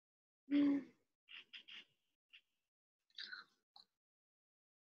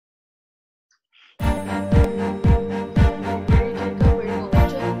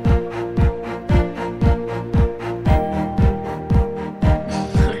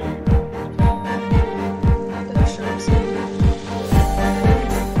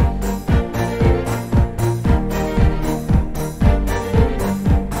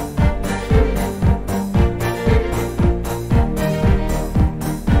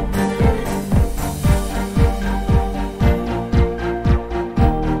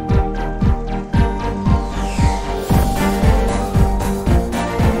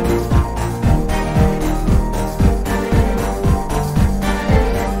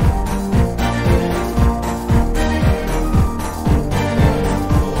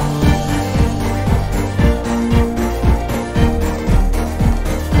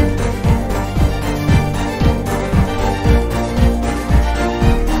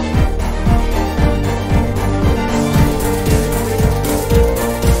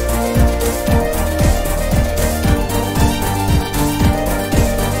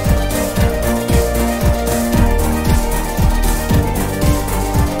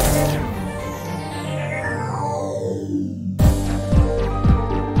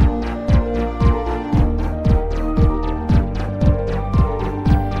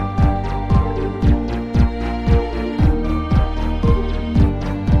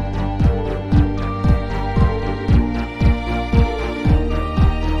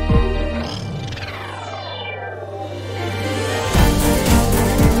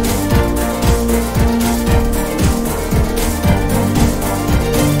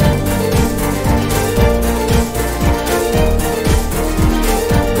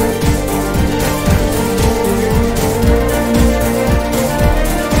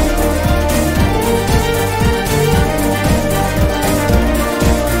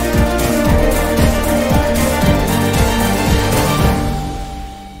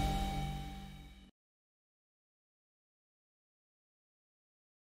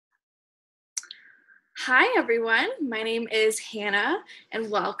Hi everyone, my name is Hannah and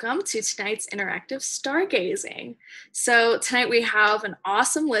welcome to tonight's interactive stargazing. So tonight we have an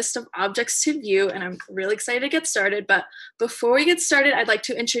awesome list of objects to view and I'm really excited to get started. But before we get started, I'd like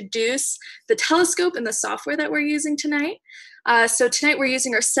to introduce the telescope and the software that we're using tonight. So tonight we're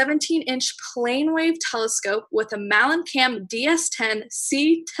using our 17-inch plane wave telescope with a Mallancam DS10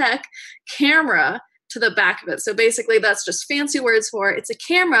 C-Tech camera to the back of it. So basically that's just fancy words for it's a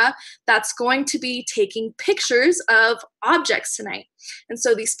camera that's going to be taking pictures of objects tonight. And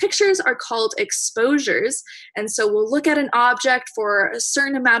so these pictures are called exposures. And so we'll look at an object for a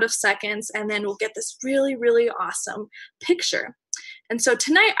certain amount of seconds and then we'll get this really, really awesome picture. And so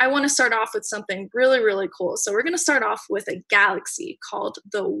tonight I want to start off with something really, really cool. So we're going to start off with a galaxy called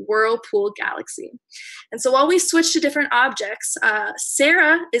the Whirlpool Galaxy. And so while we switch to different objects,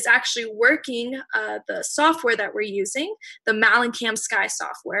 Sarah is actually working the software that we're using, the Mallancam Sky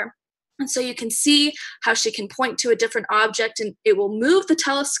software. And so you can see how she can point to a different object and it will move the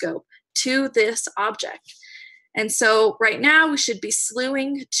telescope to this object. And so right now we should be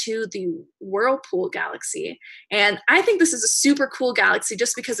slewing to the Whirlpool Galaxy. And I think this is a super cool galaxy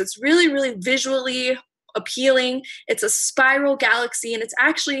just because it's really, really visually appealing. It's a spiral galaxy and it's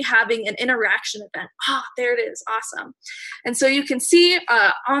actually having an interaction event. Ah, there it is, awesome. And so you can see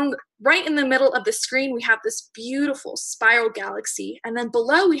right in the middle of the screen, we have this beautiful spiral galaxy. And then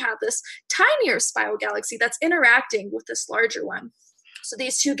below we have this tinier spiral galaxy that's interacting with this larger one. So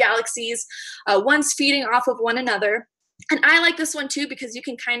these two galaxies, one's feeding off of one another. And I like this one too because you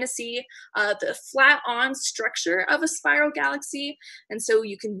can kind of see the flat-on structure of a spiral galaxy. And so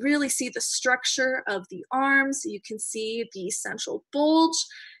you can really see the structure of the arms. You can see the central bulge.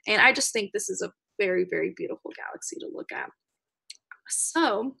 And I just think this is a very, very beautiful galaxy to look at.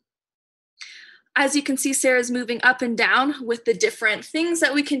 So as you can see, Sarah's moving up and down with the different things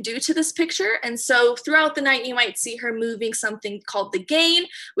that we can do to this picture. And so throughout the night, you might see her moving something called the gain,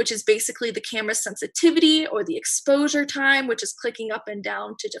 which is basically the camera's sensitivity, or the exposure time, which is clicking up and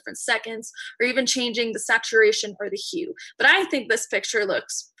down to different seconds, or even changing the saturation or the hue. But I think this picture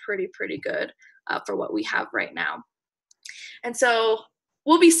looks pretty good for what we have right now. And so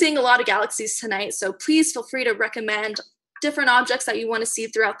we'll be seeing a lot of galaxies tonight. So please feel free to recommend different objects that you want to see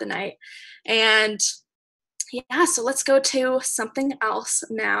throughout the night. And yeah, so let's go to something else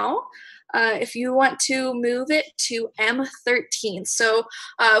now. If you want to move it to M13. So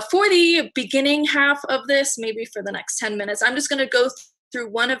for the beginning half of this, maybe for the next 10 minutes, I'm just going to go through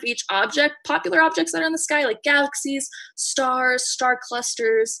one of each object, popular objects that are in the sky, like galaxies, stars, star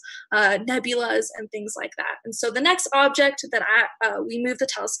clusters, nebulas, and things like that. And so the next object that we move the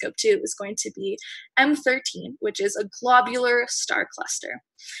telescope to is going to be M13, which is a globular star cluster.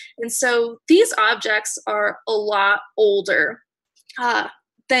 And so these objects are a lot older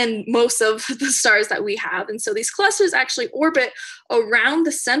than most of the stars that we have. And so these clusters actually orbit around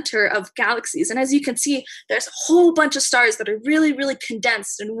the center of galaxies. And as you can see, there's a whole bunch of stars that are really, really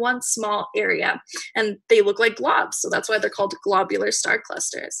condensed in one small area. And they look like globs. So that's why they're called globular star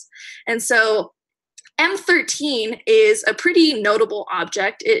clusters. And so M13 is a pretty notable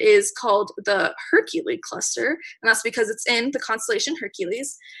object. It is called the Hercules cluster, and that's because it's in the constellation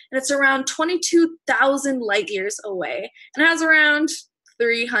Hercules, and it's around 22,000 light years away, and it has around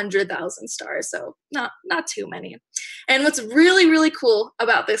 300,000 stars, so not too many. And what's really, really cool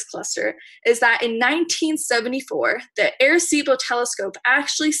about this cluster is that in 1974, the Arecibo telescope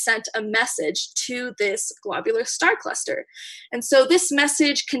actually sent a message to this globular star cluster. And so this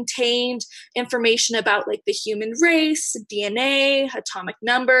message contained information about like the human race, DNA, atomic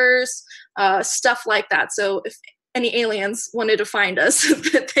numbers, stuff like that. So if any aliens wanted to find us,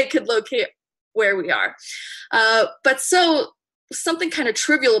 they could locate where we are. Something kind of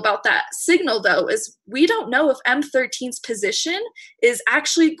trivial about that signal, though, is we don't know if M13's position is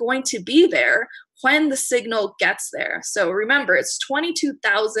actually going to be there when the signal gets there. So remember, it's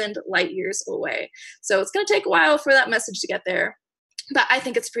 22,000 light years away. So it's going to take a while for that message to get there. But I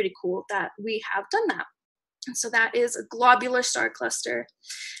think it's pretty cool that we have done that. And so that is a globular star cluster.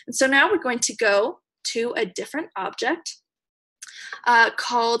 And so now we're going to go to a different object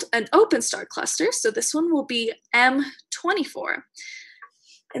called an open star cluster. So this one will be M24.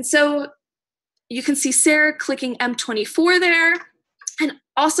 And so you can see Sarah clicking M24 there. And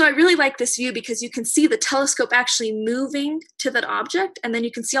also I really like this view because you can see the telescope actually moving to that object, and then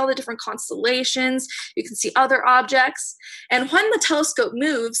you can see all the different constellations, you can see other objects. And when the telescope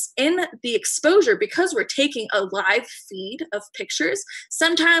moves in the exposure, because we're taking a live feed of pictures,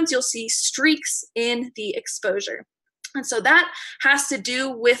 sometimes you'll see streaks in the exposure. And so that has to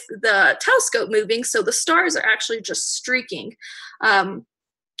do with the telescope moving, so the stars are actually just streaking.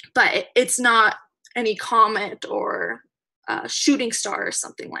 But it's not any comet or shooting star or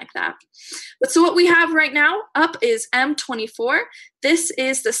something like that. But so what we have right now up is M24. This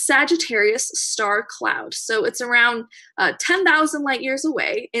is the Sagittarius star cloud. So it's around 10,000 light years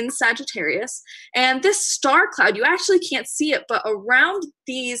away in Sagittarius. And this star cloud, you actually can't see it, but around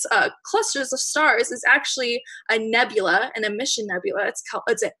these clusters of stars is actually a nebula, an emission nebula. It's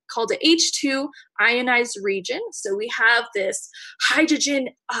called an H2 ionized region. So we have this hydrogen,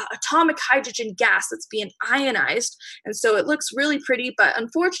 atomic hydrogen gas that's being ionized. And so it looks really pretty, but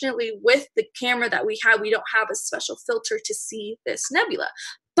unfortunately with the camera that we have, we don't have a special filter to see this nebula.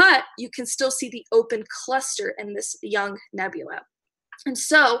 But you can still see the open cluster in this young nebula. And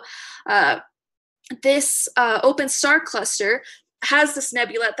so this open star cluster has this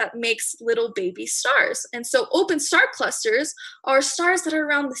nebula that makes little baby stars. And so open star clusters are stars that are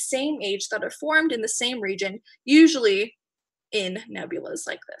around the same age, that are formed in the same region, usually in nebulas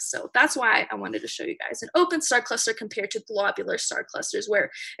like this. So that's why I wanted to show you guys an open star cluster compared to globular star clusters, where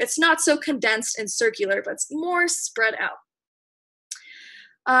it's not so condensed and circular, but it's more spread out.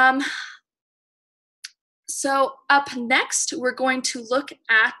 So up next, we're going to look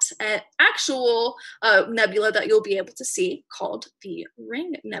at an actual nebula that you'll be able to see called the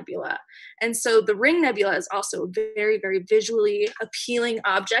Ring Nebula. And so the Ring Nebula is also a very, very visually appealing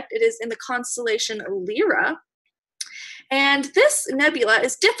object. It is in the constellation Lyra. And this nebula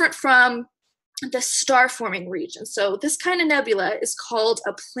is different from the star-forming region. So this kind of nebula is called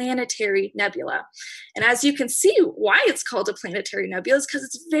a planetary nebula. And as you can see, why it's called a planetary nebula is because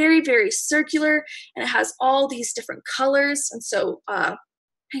it's very, very circular, and it has all these different colors. And so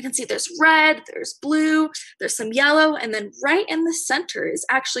you can see there's red, there's blue, there's some yellow, and then right in the center is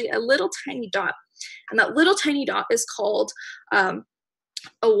actually a little tiny dot. And that little tiny dot is called a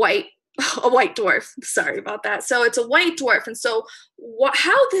white dwarf. Sorry about that. So it's a white dwarf. And so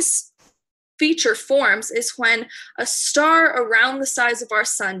how this feature forms is when a star around the size of our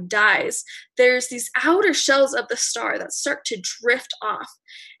sun dies, there's these outer shells of the star that start to drift off.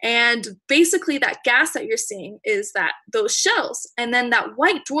 And basically that gas that you're seeing is those shells. And then that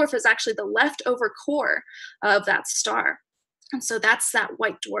white dwarf is actually the leftover core of that star. And so that's that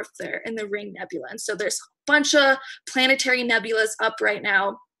white dwarf there in the Ring Nebula. And so there's a bunch of planetary nebulas up right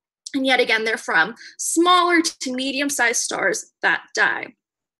now. And yet again, they're from smaller to medium-sized stars that die.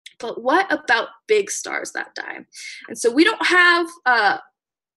 But what about big stars that die? And so we don't have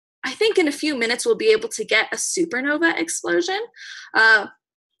I think in a few minutes we'll be able to get a supernova explosion.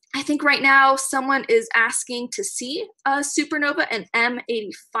 I think right now someone is asking to see a supernova in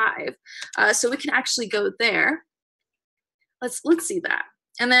M85. So we can actually go there. Let's see that.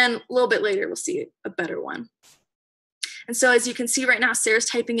 And then a little bit later, we'll see a better one. And so as you can see right now, Sarah's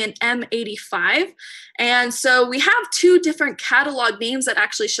typing in M85. And so we have two different catalog names that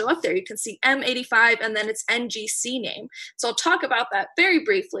actually show up there. You can see M85 and then its NGC name. So I'll talk about that very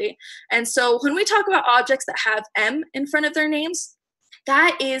briefly. And so when we talk about objects that have M in front of their names,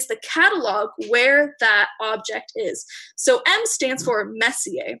 that is the catalog where that object is. So M stands for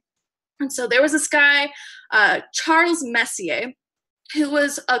Messier. And so there was this guy, Charles Messier, who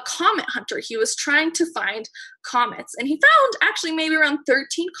was a comet hunter. He was trying to find comets, and he found actually maybe around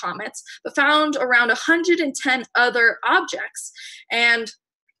 13 comets, but found around 110 other objects. And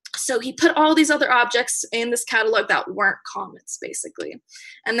so he put all these other objects in this catalog that weren't comets, basically.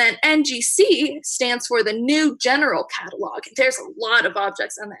 And then NGC stands for the New General Catalog. There's a lot of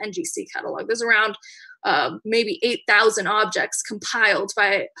objects on the NGC catalog. There's around maybe 8,000 objects compiled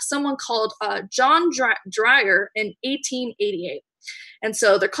by someone called John Dreyer in 1888. And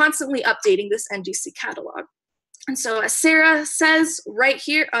so they're constantly updating this NGC catalog. And so as Sarah says right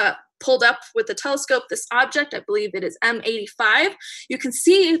here, pulled up with the telescope, this object, I believe it is M85, you can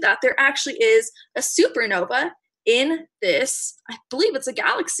see that there actually is a supernova in this, I believe it's a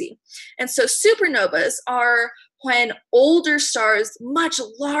galaxy. And so supernovas are when older stars, much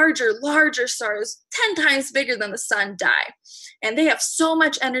larger stars, 10 times bigger than the sun, die. And they have so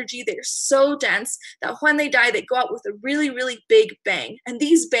much energy, they're so dense that when they die, they go out with a really, really big bang. And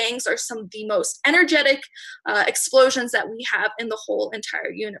these bangs are some of the most energetic explosions that we have in the whole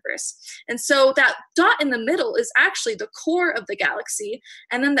entire universe. And so that dot in the middle is actually the core of the galaxy.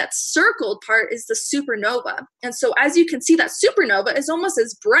 And then that circled part is the supernova. And so as you can see, that supernova is almost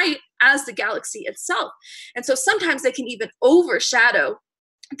as bright as the galaxy itself. And so sometimes they can even overshadow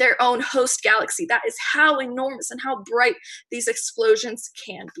their own host galaxy. That is how enormous and how bright these explosions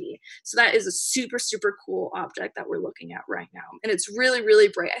can be. So that is a super, super cool object that we're looking at right now. And it's really, really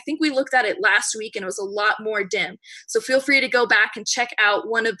bright. I think we looked at it last week and it was a lot more dim. So feel free to go back and check out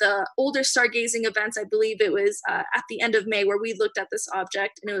one of the older stargazing events. I believe it was at the end of May where we looked at this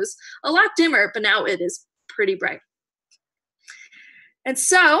object, and it was a lot dimmer, but now it is pretty bright. And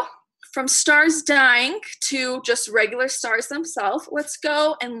so from stars dying to just regular stars themselves, let's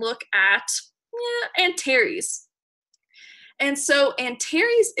go and look at Antares. And so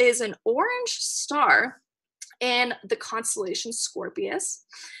Antares is an orange star in the constellation Scorpius.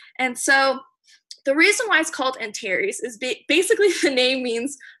 And so the reason why it's called Antares is basically the name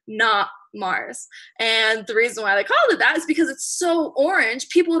means not Mars. And the reason why they called it that is because it's so orange.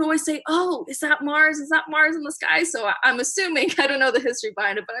 People would always say, oh, is that Mars? Is that Mars in the sky? So I'm assuming, I don't know the history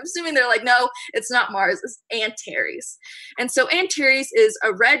behind it, but I'm assuming they're like, no, it's not Mars, it's Antares. And so Antares is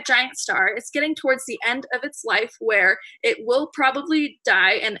a red giant star. It's getting towards the end of its life where it will probably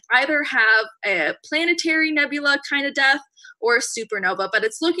die and either have a planetary nebula kind of death or a supernova, but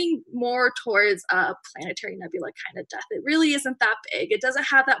it's looking more towards a planetary nebula kind of death. It really isn't that big. It doesn't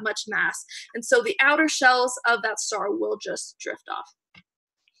have that much mass. And so the outer shells of that star will just drift off.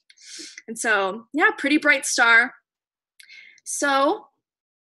 And so, yeah, pretty bright star. So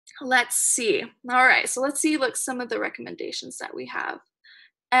let's see. All right, so let's see some of the recommendations that we have.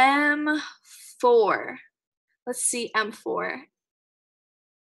 M4. Let's see M4.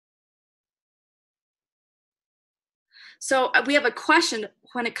 So we have a question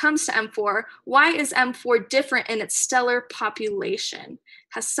when it comes to M4. Why is M4 different in its stellar population?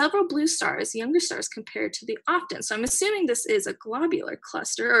 Has several blue stars, younger stars compared to the often. So I'm assuming this is a globular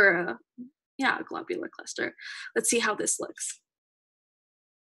cluster or a globular cluster. Let's see how this looks.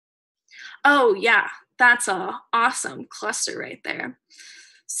 Oh yeah, that's an awesome cluster right there.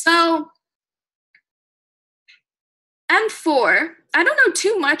 So M4, I don't know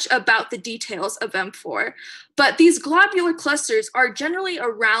too much about the details of M4, but these globular clusters are generally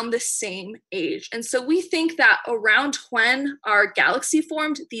around the same age. And so we think that around when our galaxy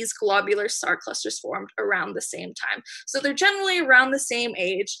formed, these globular star clusters formed around the same time. So they're generally around the same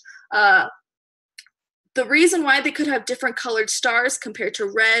age. The reason why they could have different colored stars compared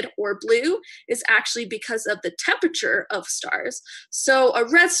to red or blue is actually because of the temperature of stars. So a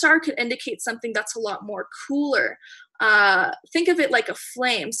red star could indicate something that's a lot more cooler. Think of it like a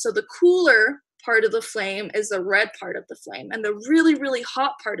flame. So the cooler part of the flame is the red part of the flame, and the really, really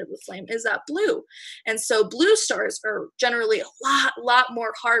hot part of the flame is that blue. And so blue stars are generally a lot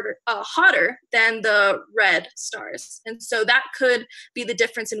more hotter than the red stars. And so that could be the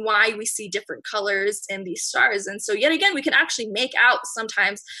difference in why we see different colors in these stars. And so yet again, we can actually make out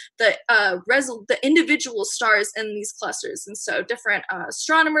sometimes the individual stars in these clusters. And so different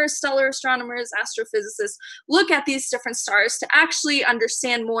astronomers, stellar astronomers, astrophysicists look at these different stars to actually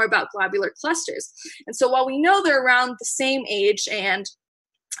understand more about globular clusters. And so while we know they're around the same age and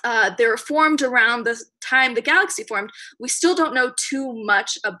they were formed around the time the galaxy formed, we still don't know too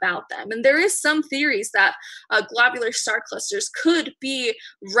much about them. And there is some theories that globular star clusters could be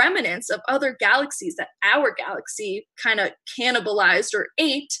remnants of other galaxies that our galaxy kind of cannibalized or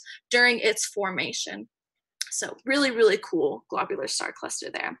ate during its formation. So really, really cool globular star cluster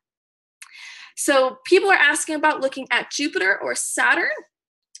there. So people are asking about looking at Jupiter or Saturn.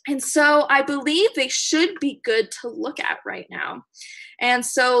 And so I believe they should be good to look at right now. And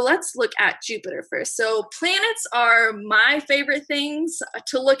so let's look at Jupiter first. So planets are my favorite things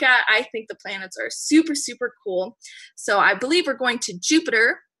to look at. I think the planets are super, super cool. So I believe we're going to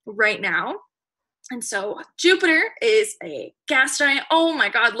Jupiter right now. And so Jupiter is a gas giant. Oh my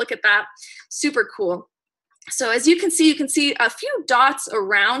God, look at that. Super cool. So as you can see a few dots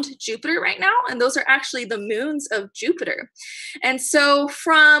around Jupiter right now, and those are actually the moons of Jupiter. And so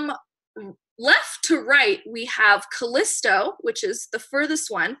from left to right, we have Callisto, which is the furthest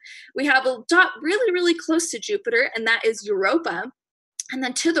one. We have a dot really, really close to Jupiter, and that is Europa. And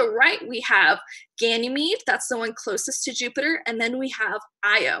then to the right, we have Ganymede, that's the one closest to Jupiter, and then we have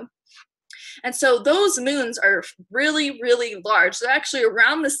Io. And so those moons are really, really large. They're actually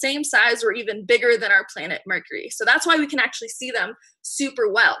around the same size or even bigger than our planet Mercury. So that's why we can actually see them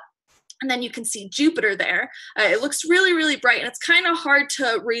super well. And then you can see Jupiter there. It looks really, really bright, and it's kind of hard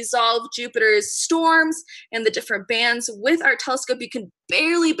to resolve Jupiter's storms and the different bands. With our telescope, you can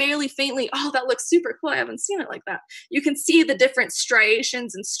barely faintly, oh, that looks super cool. I haven't seen it like that. You can see the different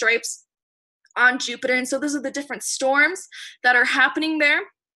striations and stripes on Jupiter. And so those are the different storms that are happening there.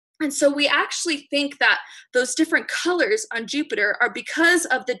 And so we actually think that those different colors on Jupiter are because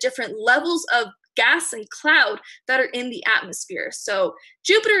of the different levels of gas and cloud that are in the atmosphere. So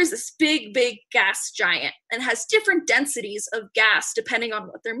Jupiter is this big, big gas giant and has different densities of gas depending on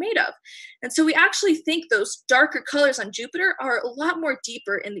what they're made of. And so we actually think those darker colors on Jupiter are a lot more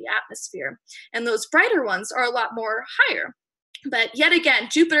deeper in the atmosphere, and those brighter ones are a lot more higher. But yet again,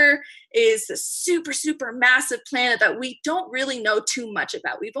 Jupiter is a super, super massive planet that we don't really know too much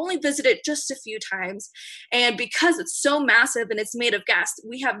about. We've only visited just a few times. And because it's so massive and it's made of gas,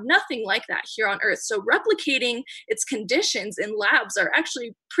 we have nothing like that here on Earth. So replicating its conditions in labs are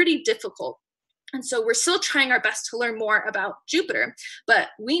actually pretty difficult. And so we're still trying our best to learn more about Jupiter, but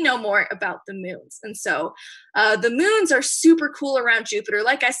we know more about the moons. And so the moons are super cool around Jupiter.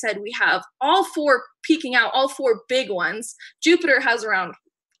 Like I said, we have all four peeking out, all four big ones. Jupiter has around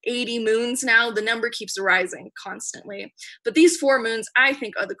 80 moons now. The number keeps rising constantly. But these four moons, I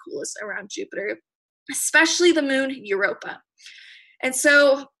think, are the coolest around Jupiter, especially the moon Europa. And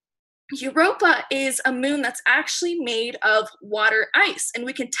so Europa is a moon that's actually made of water ice, and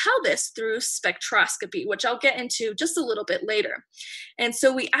we can tell this through spectroscopy, which I'll get into just a little bit later. And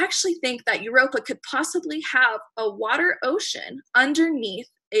so we actually think that Europa could possibly have a water ocean underneath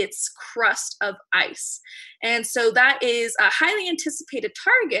its crust of ice. And so that is a highly anticipated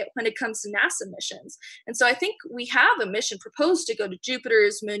target when it comes to NASA missions. And so I think we have a mission proposed to go to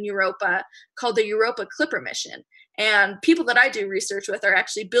Jupiter's moon Europa called the Europa Clipper mission. And people that I do research with are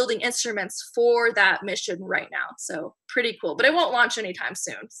actually building instruments for that mission right now. So pretty cool, but it won't launch anytime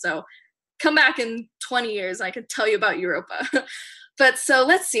soon. So come back in 20 years and I can tell you about Europa. But so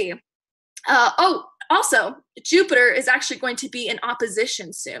let's see. Also, Jupiter is actually going to be in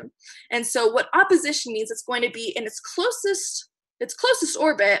opposition soon. And so what opposition means, it's going to be in its closest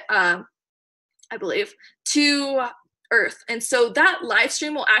orbit, I believe, to Earth. And so that live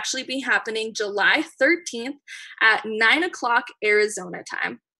stream will actually be happening July 13th at 9 o'clock Arizona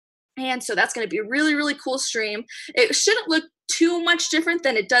time. And so that's going to be a really, really cool stream. It shouldn't look too much different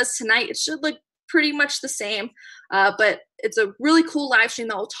than it does tonight. It should look pretty much the same, but it's a really cool live stream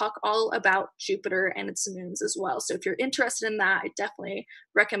that will talk all about Jupiter and its moons as well. So if you're interested in that, I definitely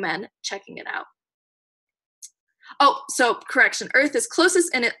recommend checking it out. Oh, so correction, Earth is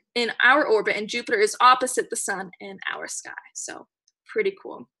closest in our orbit, and Jupiter is opposite the sun in our sky. So pretty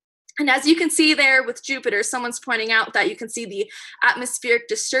cool. And as you can see there with Jupiter, someone's pointing out that you can see the atmospheric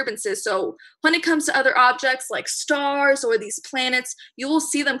disturbances. So when it comes to other objects like stars or these planets, you will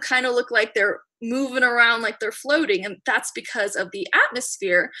see them kind of look like they're moving around like they're floating, and that's because of the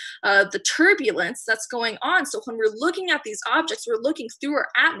atmosphere, the turbulence that's going on. So when we're looking at these objects, we're looking through our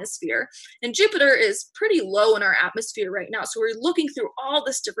atmosphere, and Jupiter is pretty low in our atmosphere right now. So we're looking through all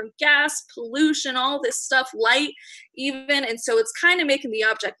this different gas, pollution, all this stuff, light even, and so it's kind of making the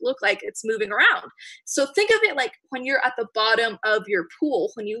object look like it's moving around. So think of it like when you're at the bottom of your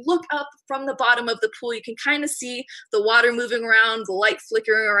pool. When you look up from the bottom of the pool, you can kind of see the water moving around, the light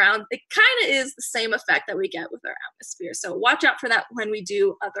flickering around. It kind of is the same effect that we get with our atmosphere. So watch out for that when we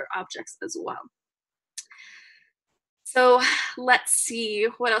do other objects as well. So let's see,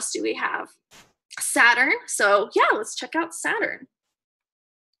 what else do we have? Saturn. So yeah, let's check out Saturn.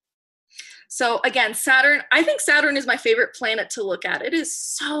 So again, Saturn, I think Saturn is my favorite planet to look at. It is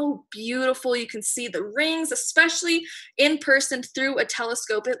so beautiful. You can see the rings, especially in person through a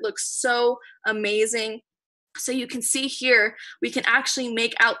telescope. It looks so amazing. So you can see here, we can actually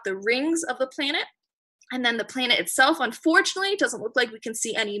make out the rings of the planet. And then the planet itself, unfortunately, doesn't look like we can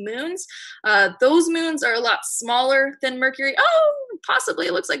see any moons. Those moons are a lot smaller than Mercury. Oh, possibly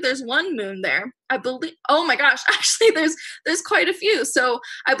it looks like there's one moon there. I believe, oh my gosh, actually there's quite a few. So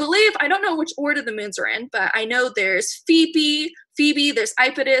I believe, I don't know which order the moons are in, but I know there's Phoebe, there's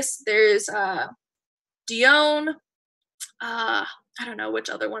Iapetus, there's Dione. I don't know which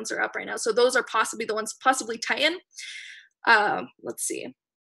other ones are up right now. So those are possibly the ones, possibly Titan. Let's see.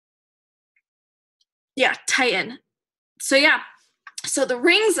 Yeah, Titan. So yeah, so the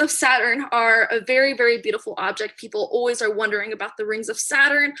rings of Saturn are a very, very beautiful object. People always are wondering about the rings of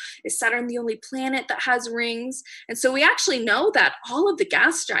Saturn. Is Saturn the only planet that has rings? And so we actually know that all of the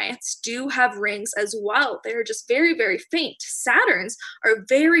gas giants do have rings as well. They're just very, very faint. Saturns are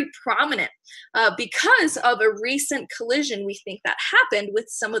very prominent because of a recent collision, we think, that happened with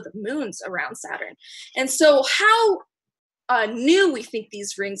some of the moons around Saturn. And so how new we think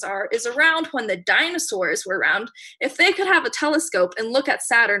these rings are is around when the dinosaurs were around. If they could have a telescope and look at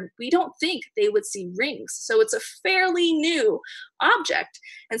Saturn, we don't think they would see rings. So it's a fairly new object.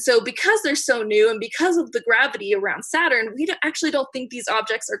 And so because they're so new and because of the gravity around Saturn, we actually don't think these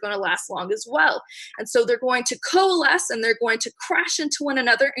objects are going to last long as well. And so they're going to coalesce and they're going to crash into one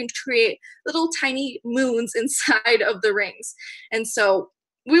another and create little tiny moons inside of the rings. And so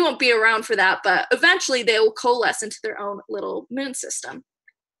we won't be around for that, but eventually they will coalesce into their own little moon system.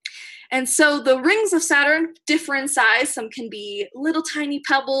 And so the rings of Saturn differ in size. Some can be little tiny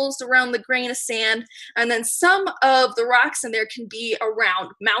pebbles around the grain of sand, and then some of the rocks in there can be around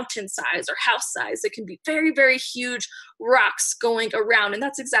mountain size or house size. It can be very, very huge rocks going around, and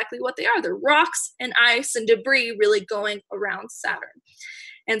that's exactly what they are. They're rocks and ice and debris really going around Saturn.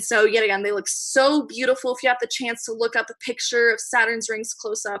 And so yet again, they look so beautiful. If you have the chance to look up a picture of Saturn's rings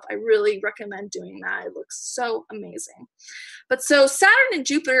close up, I really recommend doing that. It looks so amazing. But so Saturn and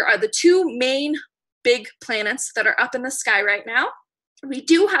Jupiter are the two main big planets that are up in the sky right now. We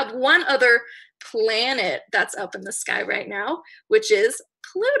do have one other planet that's up in the sky right now, which is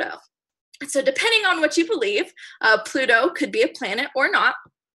Pluto. So depending on what you believe, Pluto could be a planet or not.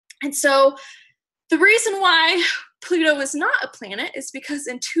 And so the reason why Pluto is not a planet is because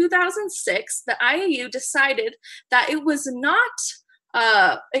in 2006, the IAU decided that it was not,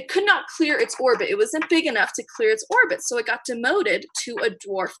 it could not clear its orbit. It wasn't big enough to clear its orbit, so it got demoted to a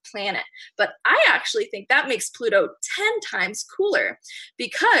dwarf planet. But I actually think that makes Pluto 10 times cooler,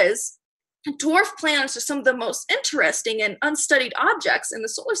 because dwarf planets are some of the most interesting and unstudied objects in the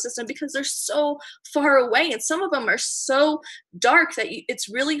solar system because they're so far away, and some of them are so dark that it's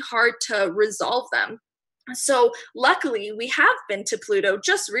really hard to resolve them. So luckily, we have been to Pluto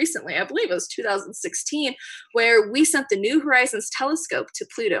just recently. I believe it was 2016, where we sent the New Horizons telescope to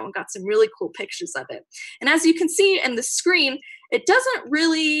Pluto and got some really cool pictures of it. And as you can see in the screen, it doesn't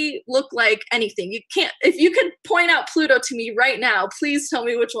really look like anything. You can't, if you could point out Pluto to me right now, please tell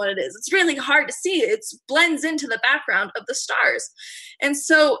me which one it is. It's really hard to see. It blends into the background of the stars. And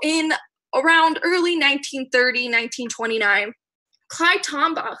so in around early 1930, 1929, Clyde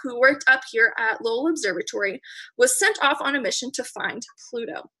Tombaugh, who worked up here at Lowell Observatory, was sent off on a mission to find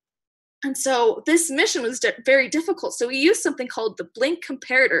Pluto. And so this mission was very difficult. So he used something called the blink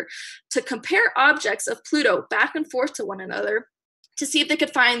comparator to compare objects of Pluto back and forth to one another to see if they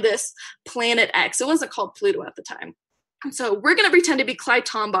could find this planet X. It wasn't called Pluto at the time. And so we're going to pretend to be Clyde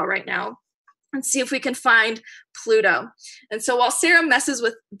Tombaugh right now and see if we can find Pluto. And so while Sarah messes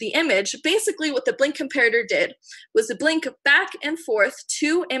with the image, basically what the blink comparator did was to blink back and forth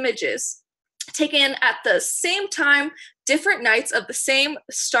two images taken at the same time, different nights of the same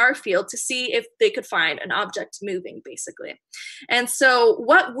star field to see if they could find an object moving, basically. And so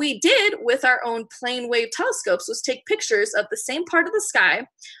what we did with our own plane wave telescopes was take pictures of the same part of the sky,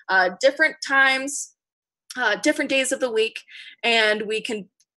 different times, different days of the week, and we can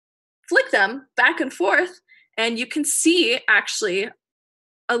flick them back and forth, and you can see actually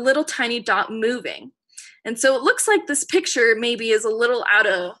a little tiny dot moving. And so it looks like this picture maybe is a little out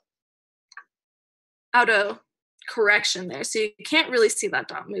of correction there. So you can't really see that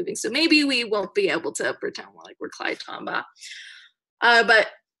dot moving. So maybe we won't be able to pretend like we're Clyde Tombaugh. But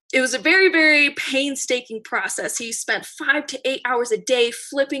it was a very, very painstaking process. He spent 5 to 8 hours a day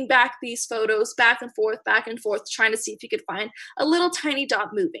flipping back these photos back and forth, trying to see if he could find a little tiny dot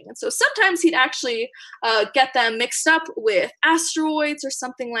moving. And so sometimes he'd actually get them mixed up with asteroids or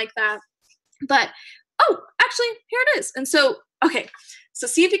something like that. But, oh, actually, here it is. And so, okay, so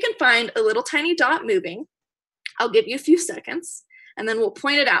see if you can find a little tiny dot moving. I'll give you a few seconds, and then we'll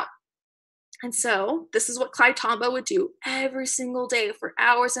point it out. And so this is what Clyde Tombaugh would do every single day for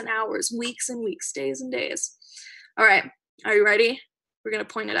hours and hours, weeks and weeks, days and days. All right, are you ready? We're going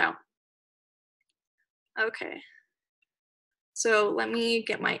to point it out. Okay. So let me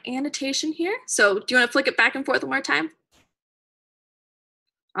get my annotation here. So do you want to flick it back and forth one more time?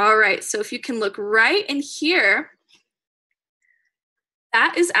 All right, so if you can look right in here,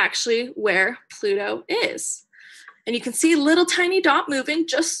 that is actually where Pluto is. And you can see a little tiny dot moving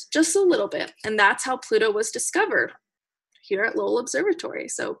just a little bit. And that's how Pluto was discovered here at Lowell Observatory.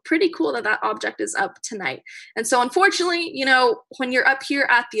 So pretty cool that that object is up tonight. And so unfortunately, you know, when you're up here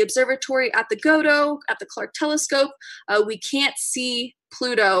at the observatory, at the Godo, at the Clark telescope, we can't see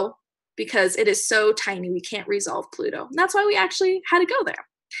Pluto because it is so tiny. We can't resolve Pluto. And that's why we actually had to go there.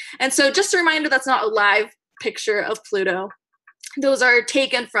 And so just a reminder, that's not a live picture of Pluto. Those are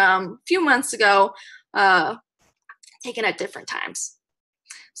taken from a few months ago, taken at different times.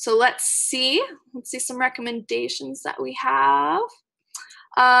 So let's see some recommendations that we have.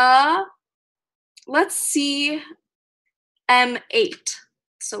 Let's see M8.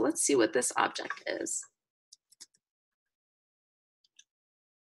 So let's see what this object is.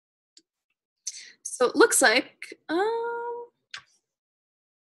 So it looks like, oh,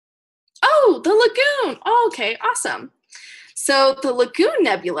 the lagoon. Oh, okay, awesome. So the Lagoon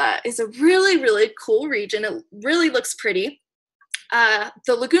Nebula is a really, really cool region. It really looks pretty.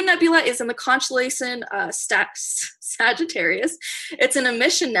 The Lagoon Nebula is in the constellation Sagittarius. It's an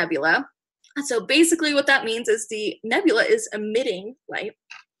emission nebula. And so basically what that means is the nebula is emitting light,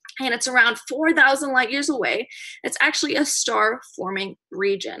 and it's around 4,000 light years away. It's actually a star-forming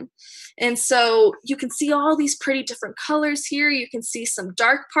region. And so you can see all these pretty different colors here. You can see some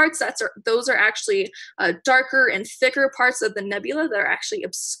dark parts. Those are actually darker and thicker parts of the nebula that are actually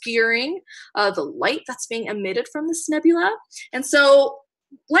obscuring the light that's being emitted from this nebula. And so,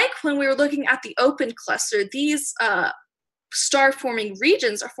 like when we were looking at the open cluster, these star-forming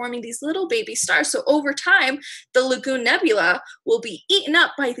regions are forming these little baby stars. So over time, the Lagoon Nebula will be eaten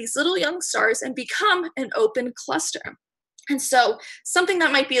up by these little young stars and become an open cluster. And so something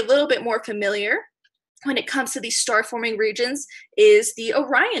that might be a little bit more familiar when it comes to these star-forming regions is the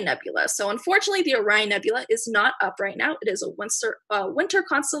Orion Nebula. So unfortunately, the Orion Nebula is not up right now. It is a winter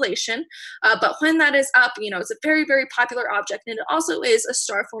constellation, but when that is up, you know, it's a very, very popular object, and it also is a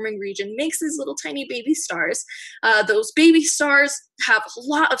star-forming region, makes these little tiny baby stars. Those baby stars have a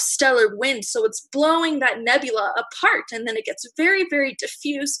lot of stellar wind, so it's blowing that nebula apart, and then it gets very, very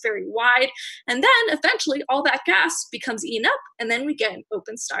diffuse, very wide, and then eventually all that gas becomes eaten up, and then we get an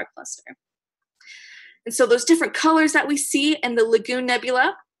open star cluster. And so those different colors that we see in the Lagoon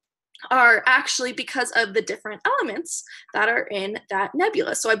Nebula are actually because of the different elements that are in that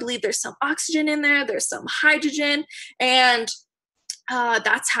nebula. So I believe there's some oxygen in there, there's some hydrogen, and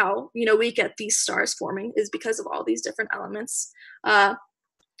that's how, you know, we get these stars forming, is because of all these different elements. Yeah.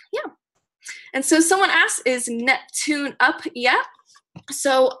 And so someone asked, is Neptune up yet?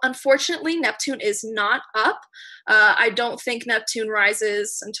 So unfortunately, Neptune is not up. I don't think Neptune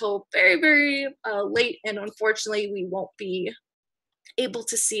rises until very, very late, and unfortunately, we won't be able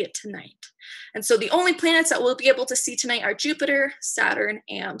to see it tonight. And so the only planets that we'll be able to see tonight are Jupiter, Saturn,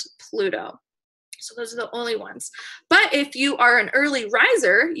 and Pluto. So those are the only ones. But if you are an early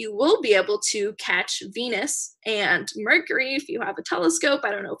riser, you will be able to catch Venus and Mercury if you have a telescope.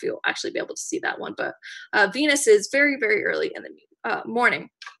 I don't know if you'll actually be able to see that one, but Venus is very, very early in the morning.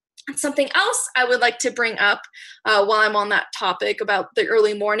 And something else I would like to bring up while I'm on that topic about the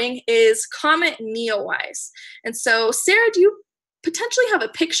early morning is Comet Neowise. And so, Sarah, do you potentially have a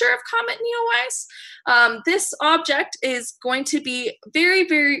picture of Comet Neowise. This object is going to be very,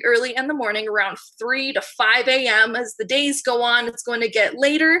 very early in the morning, around 3 to 5 a.m. As the days go on, it's going to get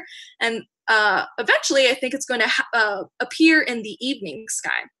later, and eventually I think it's going to appear in the evening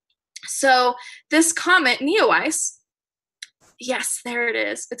sky. So this comet Neowise, yes, there it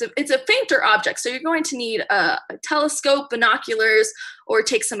is. It's a fainter object, so you're going to need a telescope, binoculars, or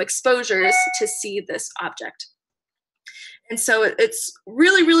take some exposures to see this object. And so it's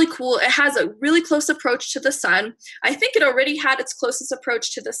really, really cool. It has a really close approach to the sun. I think it already had its closest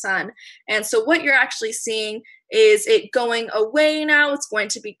approach to the sun. And so what you're actually seeing is it going away now. It's going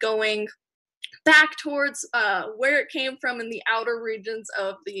to be going back towards where it came from in the outer regions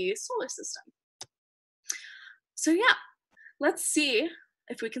of the solar system. So yeah, let's see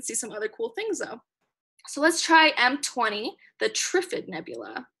if we can see some other cool things though. So let's try M20, the Trifid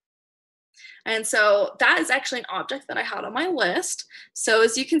Nebula. And so that is actually an object that I had on my list. So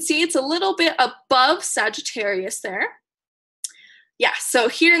as you can see, it's a little bit above Sagittarius there. Yeah, so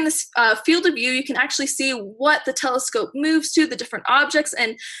here in this field of view, you can actually see what the telescope moves to, the different objects.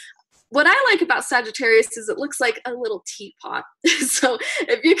 And what I like about Sagittarius is it looks like a little teapot. So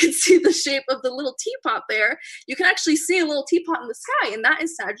if you can see the shape of the little teapot there, you can actually see a little teapot in the sky, and that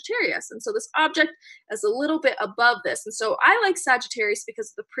is Sagittarius. And so this object is a little bit above this. And so I like Sagittarius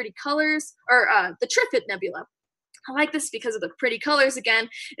because of the pretty colors, or the Trifid Nebula. I like this because of the pretty colors. Again,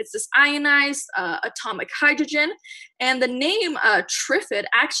 it's this ionized atomic hydrogen. And the name Trifid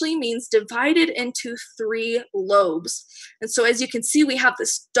actually means divided into 3 lobes. And so as you can see, we have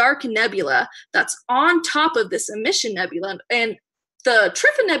this dark nebula that's on top of this emission nebula. And the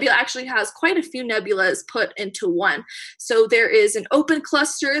Trifid Nebula actually has quite a few nebulas put into one. So there is an open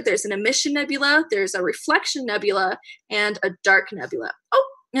cluster, there's an emission nebula, there's a reflection nebula, and a dark nebula. Oh,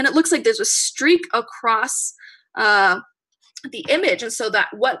 and it looks like there's a streak across the image, and so that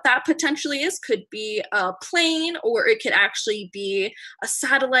what that potentially is could be a plane, or it could actually be a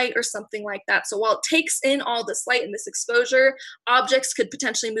satellite or something like that. So while it takes in all this light and this exposure, objects could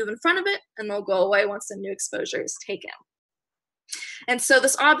potentially move in front of it and they'll go away once the new exposure is taken. And so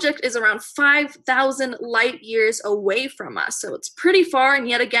this object is around 5,000 light years away from us. So it's pretty far, and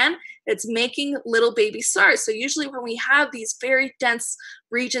yet again, it's making little baby stars. So usually when we have these very dense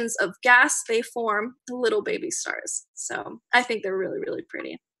regions of gas, they form little baby stars. So I think they're really, really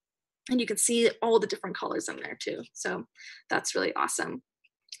pretty. And you can see all the different colors in there too. So that's really awesome.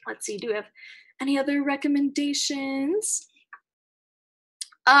 Let's see, do we have any other recommendations?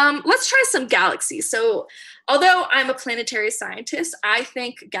 Let's try some galaxies. So although I'm a planetary scientist, I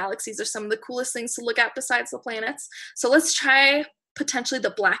think galaxies are some of the coolest things to look at besides the planets. So let's try potentially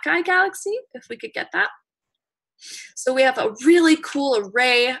the Black Eye Galaxy, if we could get that. So we have a really cool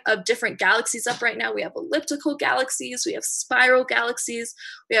array of different galaxies up right now. We have elliptical galaxies, we have spiral galaxies,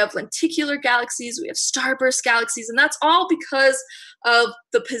 we have lenticular galaxies, we have starburst galaxies, and that's all because of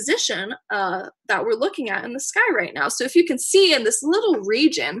the position that we're looking at in the sky right now. So if you can see in this little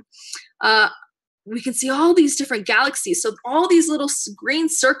region, we can see all these different galaxies. So all these little green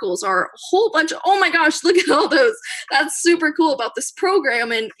circles are a whole bunch of, oh my gosh, look at all those. That's super cool about this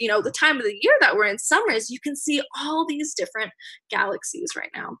program. And, you know, the time of the year that we're in, summers, you can see all these different galaxies right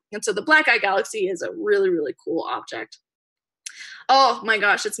now. And so the Black Eye Galaxy is a really, really cool object. Oh my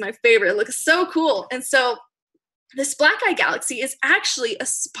gosh, it's my favorite. It looks so cool. And so this Black Eye Galaxy is actually a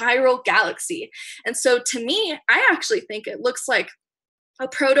spiral galaxy. And so to me, I actually think it looks like a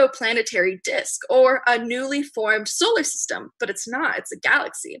protoplanetary disk or a newly formed solar system, but it's not, it's a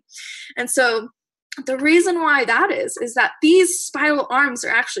galaxy. And so the reason why that is that these spiral arms are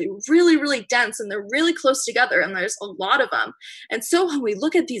actually really, really dense, and they're really close together, and there's a lot of them. And so when we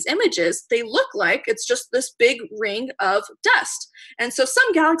look at these images, they look like it's just this big ring of dust. And so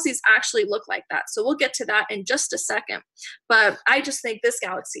some galaxies actually look like that. So we'll get to that in just a second. But I just think this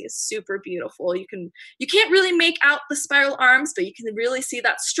galaxy is super beautiful. You can't really make out the spiral arms, but you can really see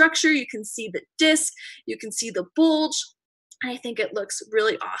that structure. You can see the disk. You can see the bulge. I think it looks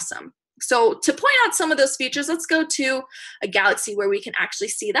really awesome. So to point out some of those features, let's go to a galaxy where we can actually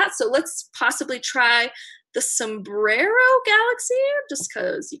see that. So let's possibly try the Sombrero galaxy, just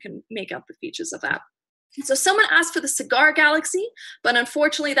because you can make out the features of that. So someone asked for the Cigar Galaxy, but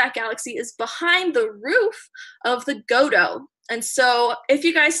unfortunately that galaxy is behind the roof of the Godo. And so if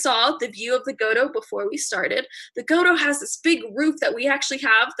you guys saw the view of the Godo before we started, the Godo has this big roof that we actually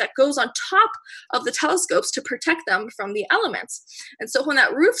have that goes on top of the telescopes to protect them from the elements. And so when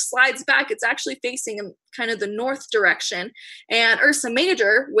that roof slides back, it's actually facing in kind of the north direction. And Ursa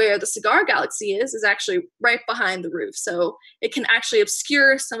Major, where the Cigar Galaxy is actually right behind the roof. So it can actually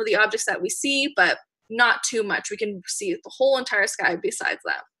obscure some of the objects that we see, but not too much. We can see the whole entire sky besides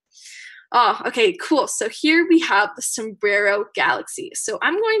that. Oh, okay, cool. So here we have the Sombrero galaxy. So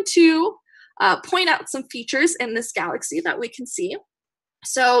I'm going to point out some features in this galaxy that we can see.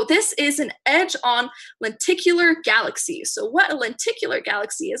 So this is an edge-on lenticular galaxy. So what a lenticular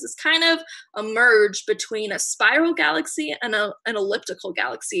galaxy is kind of a merge between a spiral galaxy and an elliptical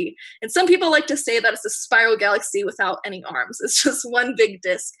galaxy. And some people like to say that it's a spiral galaxy without any arms. It's just one big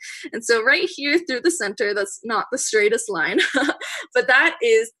disk. And so right here through the center, that's not the straightest line, but that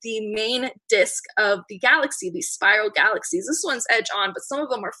is the main disk of the galaxy, these spiral galaxies. This one's edge-on, but some of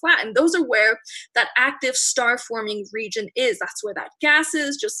them are flat, and those are where that active star-forming region is. That's where that gas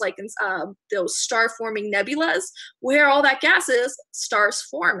is, just like in those star-forming nebulas, where all that gas is, stars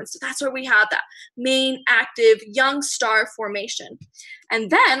form. And so that's where we have that main active young star formation. And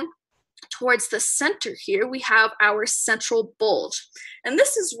then towards the center here, we have our central bulge. And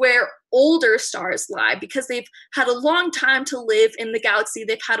this is where older stars lie because they've had a long time to live in the galaxy.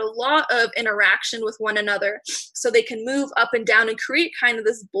 They've had a lot of interaction with one another, so they can move up and down and create kind of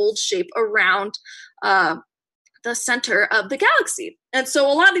this bulge shape around the center of the galaxy. And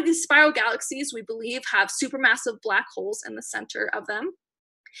so a lot of these spiral galaxies, we believe, have supermassive black holes in the center of them.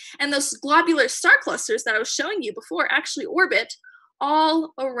 And those globular star clusters that I was showing you before actually orbit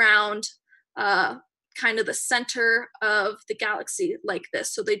all around kind of the center of the galaxy like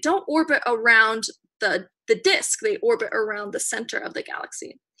this. So they don't orbit around the disk, they orbit around the center of the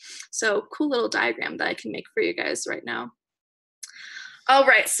galaxy. So cool little diagram that I can make for you guys right now. All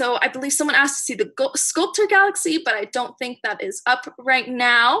right, so I believe someone asked to see the Sculptor galaxy, but I don't think that is up right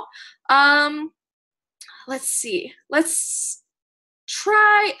now. Let's see. Let's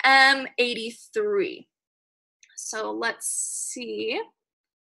try M83. So let's see.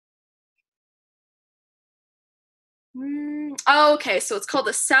 Okay, so it's called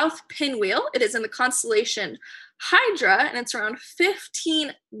the South Pinwheel. It is in the constellation Hydra, and it's around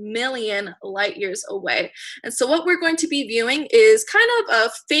 15 million light years away. And so what we're going to be viewing is kind of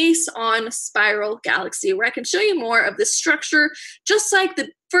a face-on spiral galaxy, where I can show you more of the structure, just like the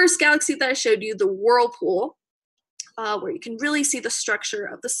first galaxy that I showed you, the Whirlpool, where you can really see the structure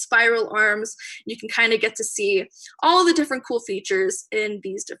of the spiral arms. You can kind of get to see all the different cool features in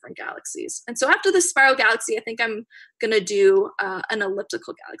these different galaxies. And so after the spiral galaxy, I think I'm gonna do an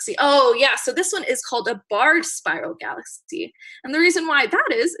elliptical galaxy. Oh yeah, so this one is called a barred spiral galaxy. And the reason why that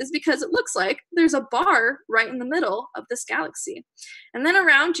is because it looks like there's a bar right in the middle of this galaxy. And then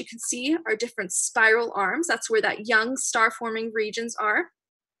around you can see our different spiral arms. That's where that young star-forming regions are.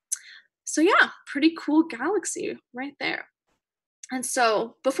 So yeah, pretty cool galaxy right there. And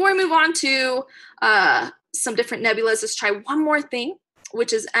so before we move on to some different nebulas, let's try one more thing,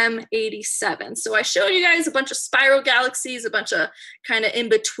 which is M87. So I showed you guys a bunch of spiral galaxies, a bunch of kind of in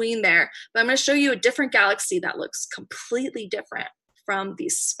between there, but I'm going to show you a different galaxy that looks completely different from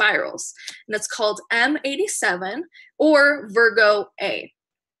these spirals. And it's called M87 or Virgo A.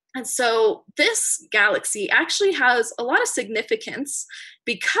 And so this galaxy actually has a lot of significance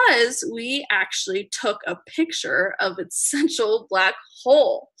because we actually took a picture of its central black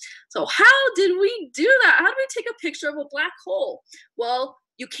hole. So how did we do that? How do we take a picture of a black hole? Well,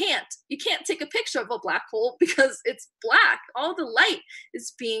 you can't. You can't take a picture of a black hole because it's black. All the light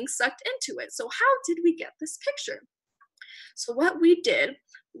is being sucked into it. So how did we get this picture? So what we did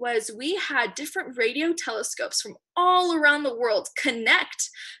was we had different radio telescopes from all around the world connect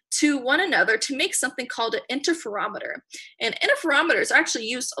to one another to make something called an interferometer. And interferometers are actually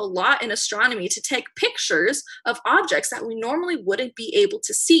used a lot in astronomy to take pictures of objects that we normally wouldn't be able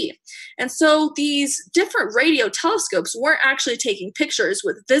to see. And so these different radio telescopes weren't actually taking pictures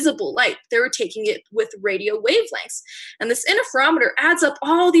with visible light. They were taking it with radio wavelengths. And this interferometer adds up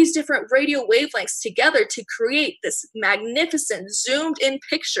all these different radio wavelengths together to create this magnificent zoomed in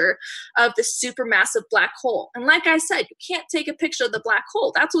picture of the supermassive black hole. And like I said, you can't take a picture of the black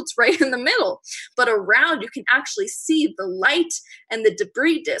hole. That's what's right in the middle. But around, you can actually see the light and the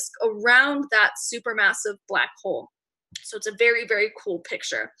debris disk around that supermassive black hole. So it's a very, very cool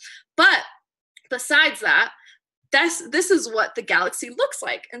picture. But besides that, this is what the galaxy looks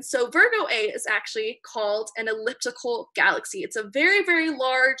like. And so Virgo A is actually called an elliptical galaxy. It's a very, very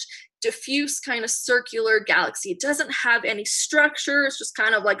large, diffuse kind of circular galaxy. It doesn't have any structure. It's just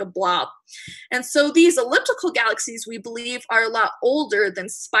kind of like a blob. And so these elliptical galaxies, we believe, are a lot older than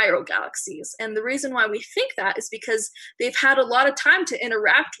spiral galaxies. And the reason why we think that is because they've had a lot of time to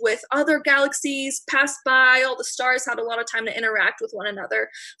interact with other galaxies, pass by, all the stars had a lot of time to interact with one another.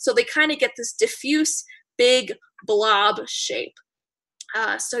 So they kind of get this diffuse, big blob shape.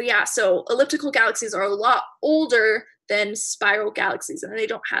 So elliptical galaxies are a lot older than spiral galaxies, and they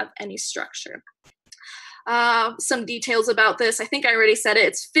don't have any structure. some details about this. I think I already said it.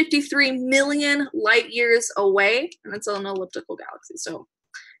 It's 53 million light years away, and it's an elliptical galaxy. So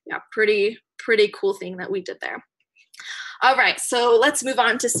yeah, pretty cool thing that we did there. All right, so let's move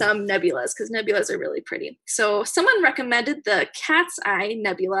on to some nebulas, because nebulas are really pretty. So someone recommended the Cat's Eye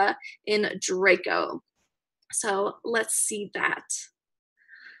Nebula in Draco. So let's see that.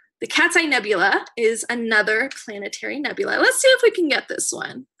 The Cat's Eye Nebula is another planetary nebula. Let's see if we can get this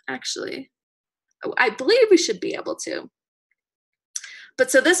one, actually. I believe we should be able to. But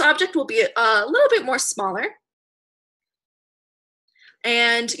so this object will be a little bit more smaller.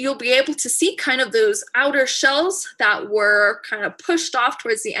 And you'll be able to see kind of those outer shells that were kind of pushed off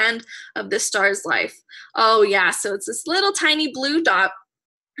towards the end of this star's life. Oh yeah, so it's this little tiny blue dot.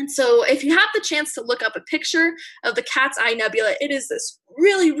 And so if you have the chance to look up a picture of the Cat's Eye Nebula, it is this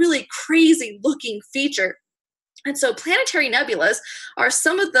really crazy looking feature. And so planetary nebulas are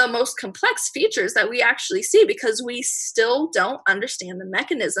some of the most complex features that we actually see, because we still don't understand the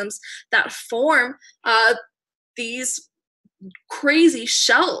mechanisms that form these crazy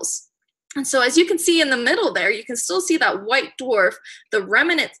shells. And so as you can see in the middle there, you can still see that white dwarf, the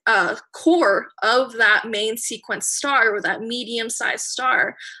remnant core of that main sequence star, or that medium-sized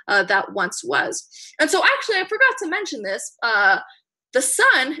star that once was. And so actually, I forgot to mention this. The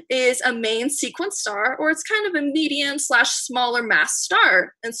sun is a main sequence star, or it's kind of a medium/smaller mass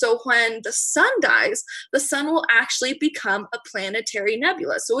star. And so when the sun dies, the sun will actually become a planetary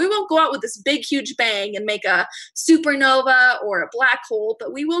nebula. So we won't go out with this big, huge bang and make a supernova or a black hole,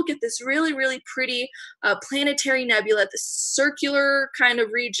 but we will get this really pretty planetary nebula, this circular kind of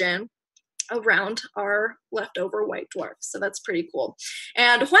region around our leftover white dwarf. So that's pretty cool.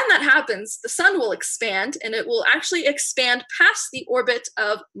 And when that happens, the sun will expand, and it will actually expand past the orbit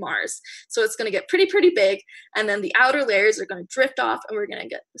of Mars. So it's going to get pretty big, and then the outer layers are going to drift off, and we're going to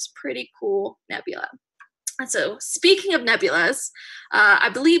get this pretty cool nebula. And so speaking of nebulas, I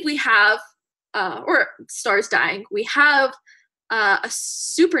believe we have, or stars dying, we have a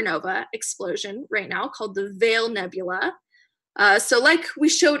supernova explosion right now called the Veil Nebula. So like we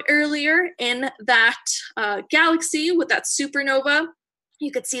showed earlier in that galaxy with that supernova,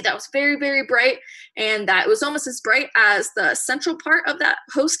 you could see that was very bright, and that was almost as bright as the central part of that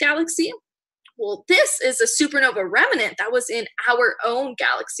host galaxy. Well, this is a supernova remnant that was in our own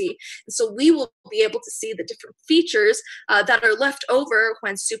galaxy. And so we will be able to see the different features that are left over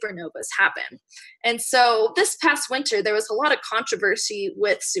when supernovas happen. And so this past winter, there was a lot of controversy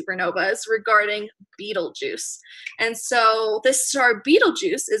with supernovas regarding Betelgeuse. And so this star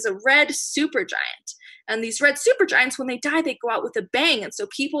Betelgeuse is a red supergiant. And these red supergiants, when they die, they go out with a bang. And so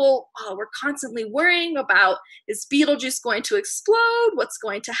people were constantly worrying about, is Betelgeuse going to explode? What's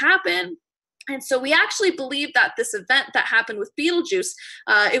going to happen? And so we actually believe that this event that happened with Betelgeuse,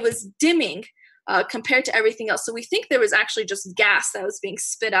 it was dimming compared to everything else. So we think there was actually just gas that was being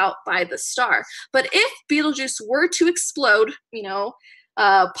spit out by the star. But if Betelgeuse were to explode, you know,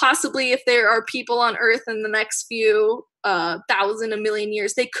 possibly if there are people on Earth in the next few thousand, a million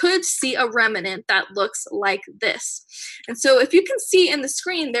years, they could see a remnant that looks like this. And so if you can see in the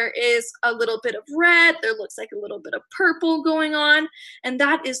screen, there is a little bit of red, there looks like a little bit of purple going on, and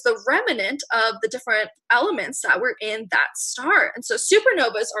that is the remnant of the different elements that were in that star. And so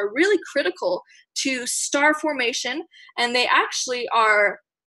supernovas are really critical to star formation, and they actually are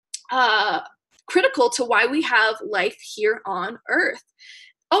critical to why we have life here on Earth.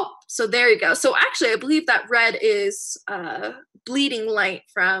 Oh, so there you go. So actually, I believe that red is bleeding light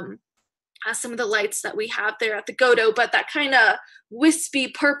from some of the lights that we have there at the Godo, but that kind of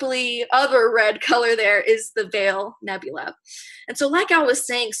wispy, purpley, other red color there is the Veil Nebula. And so like I was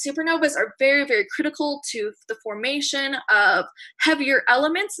saying, supernovas are very critical to the formation of heavier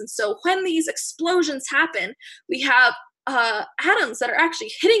elements. And so when these explosions happen, we have atoms that are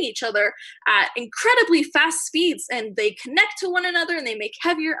actually hitting each other at incredibly fast speeds, and they connect to one another and they make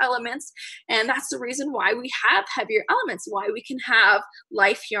heavier elements. And that's the reason why we have heavier elements, why we can have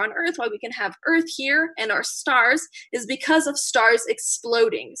life here on Earth, why we can have Earth here and our stars, is because of stars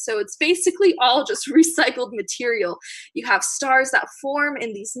exploding. So it's basically all just recycled material. You have stars that form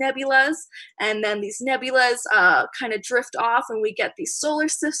in these nebulas, and then these nebulas kind of drift off, and we get these solar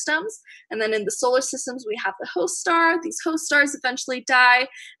systems. And then in the solar systems, we have the host star. These host stars eventually die,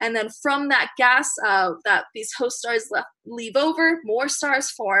 and then from that gas that these host stars leave over, more stars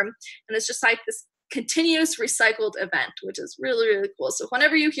form, and it's just like this continuous recycled event, which is really cool. So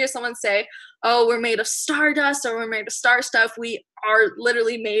whenever you hear someone say, oh, we're made of stardust or we're made of star stuff, we are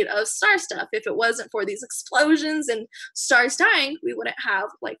literally made of star stuff. If it wasn't for these explosions and stars dying, we wouldn't have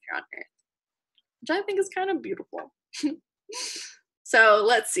life here on Earth, which I think is kind of beautiful. So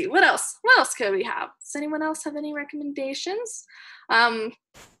let's see, what else? What else could we have? Does anyone else have any recommendations?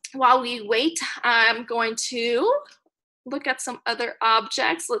 While we wait, I'm going to look at some other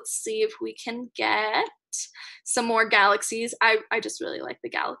objects. Let's see if we can get some more galaxies. I just really like the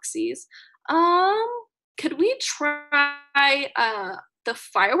galaxies. Could we try the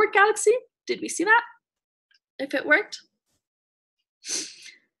firework galaxy? Did we see that? If it worked?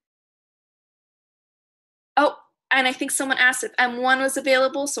 Oh, and I think someone asked if M1 was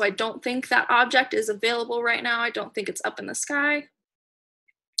available, so I don't think that object is available right now. I don't think it's up in the sky.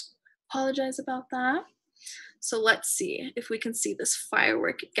 Apologize about that. So let's see if we can see this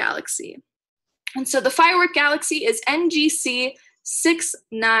firework galaxy. And so the firework galaxy is NGC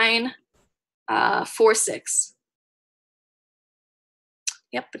 6946.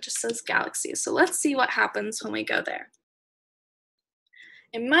 Yep, it just says galaxy. So let's see what happens when we go there.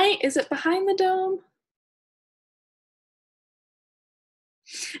 Is it behind the dome?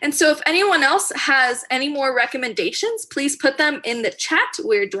 And so if anyone else has any more recommendations, please put them in the chat.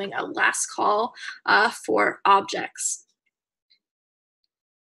 We're doing a last call for objects.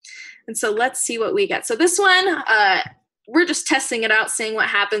 And so let's see what we get. So this one, we're just testing it out, seeing what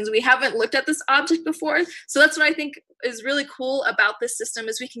happens. We haven't looked at this object before. So that's what I think is really cool about this system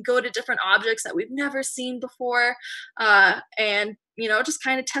is we can go to different objects that we've never seen before and, you know, just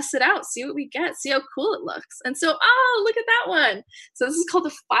kind of test it out, see what we get, see how cool it looks. And so, oh, look at that one. So this is called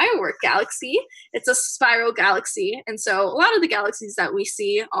the firework galaxy. It's a spiral galaxy. And so a lot of the galaxies that we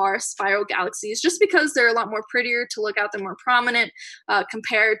see are spiral galaxies just because they're a lot more prettier to look at. They're more prominent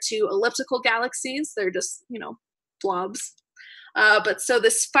compared to elliptical galaxies. They're just, you know, blobs. But so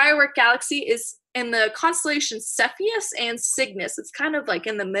this firework galaxy is in the constellation Cepheus and Cygnus. It's kind of like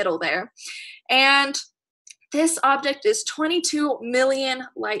in the middle there. And this object is 22 million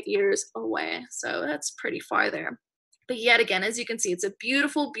light years away. So that's pretty far there. But yet again, as you can see, it's a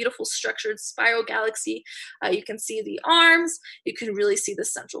beautiful, beautiful structured spiral galaxy. You can see the arms. You can really see the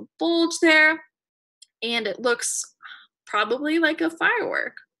central bulge there. And it looks probably like a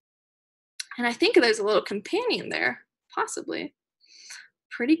firework. And I think there's a little companion there, possibly.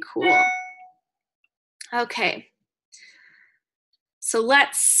 Pretty cool. Okay. So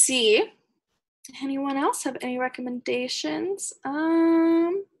let's see. Anyone else have any recommendations?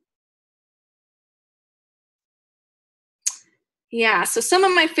 Yeah, so some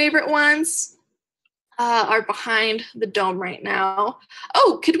of my favorite ones are behind the dome right now.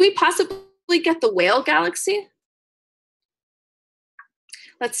 Oh, could we possibly get the Whale Galaxy?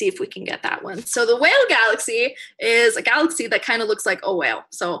 Let's see if we can get that one. So the Whale Galaxy is a galaxy that kind of looks like a whale.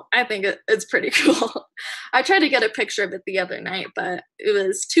 So I think it's pretty cool. I tried to get a picture of it the other night, but it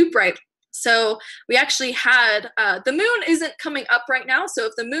was too bright. So we actually had, the moon isn't coming up right now. So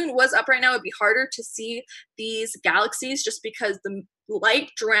if the moon was up right now, it'd be harder to see these galaxies just because the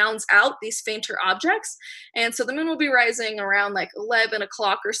light drowns out these fainter objects. And so the moon will be rising around like 11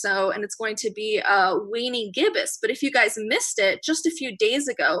 o'clock or so, and it's going to be a waning gibbous. But if you guys missed it, just a few days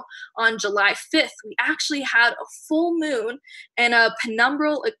ago on July 5th, we actually had a full moon and a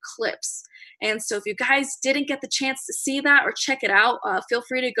penumbral eclipse. And so if you guys didn't get the chance to see that or check it out, feel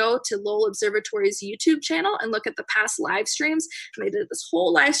free to go to Lowell Observatory's YouTube channel and look at the past live streams. And they did this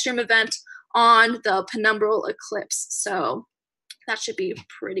whole live stream event on the penumbral eclipse. So that should be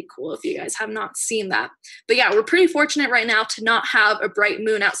pretty cool if you guys have not seen that. But yeah, we're pretty fortunate right now to not have a bright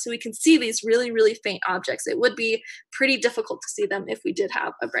moon out so we can see these really, really faint objects. It would be pretty difficult to see them if we did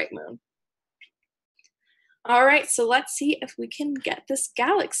have a bright moon. All right, so let's see if we can get this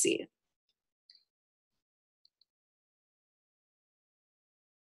galaxy.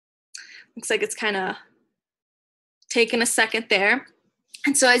 Looks like it's kind of taking a second there.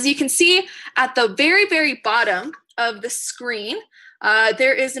 And so as you can see at the very, very bottom of the screen,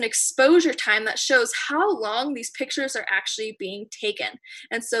 there is an exposure time that shows how long these pictures are actually being taken.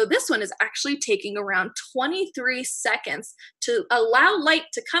 And so this one is actually taking around 23 seconds to allow light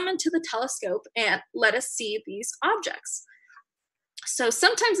to come into the telescope and let us see these objects. So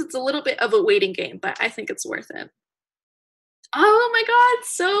sometimes it's a little bit of a waiting game, but I think it's worth it. Oh my God,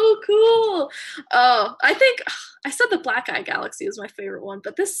 so cool. Oh, I think I said the Black Eye Galaxy is my favorite one,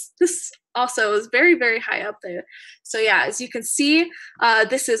 but this also is very, very high up there. So yeah, as you can see,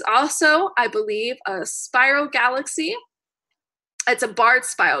 this is also, I believe, a spiral galaxy. It's a barred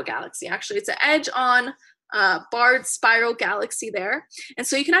spiral galaxy, actually. It's an edge on barred spiral galaxy there. And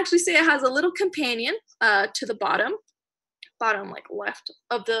so you can actually see it has a little companion to the bottom. bottom like left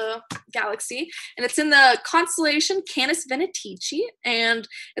of the galaxy, and it's in the constellation Canis Venatici, and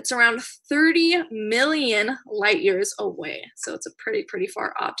it's around 30 million light years away. So it's a pretty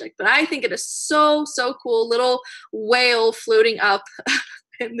far object, but I think it is so cool. Little whale floating up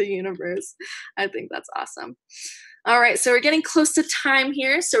in the universe. I think that's awesome. All right, so we're getting close to time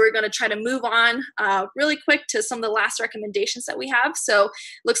here, so we're going to try to move on really quick to some of the last recommendations that we have. So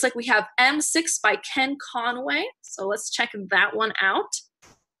looks like we have M6 by Ken Conway, so let's check that one out.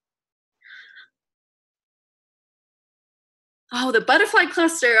 Oh, the butterfly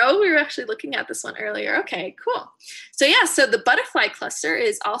cluster. Oh, we were actually looking at this one earlier. Okay, cool. So yeah, so the butterfly cluster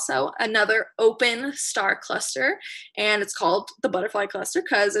is also another open star cluster, and it's called the butterfly cluster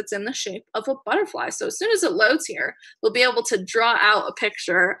because it's in the shape of a butterfly. So as soon as it loads here, we'll be able to draw out a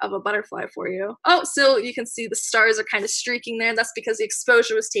picture of a butterfly for you. Oh, so you can see the stars are kind of streaking there. That's because the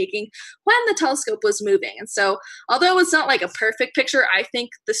exposure was taking when the telescope was moving. And so although it's not like a perfect picture, I think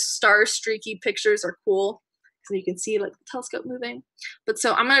the star streaky pictures are cool. So you can see like the telescope moving. But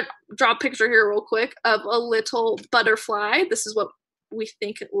so I'm gonna draw a picture here real quick of a little butterfly. This is what we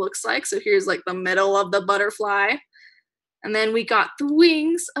think it looks like. So here's like the middle of the butterfly. And then we got the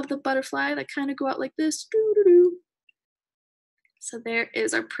wings of the butterfly that kind of go out like this. Doo-doo-doo. So there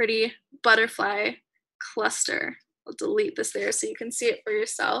is our pretty butterfly cluster. I'll delete this there so you can see it for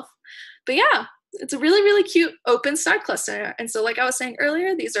yourself. But yeah, it's a really cute open star cluster. And so like I was saying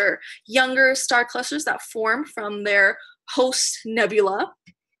earlier, these are younger star clusters that form from their host nebula.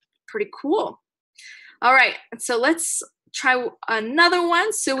 Pretty cool. All right, and so let's try another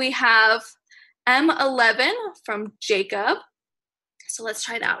one. So we have M11 from Jacob. So let's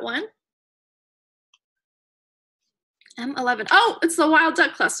try that one. M11. Oh, it's the wild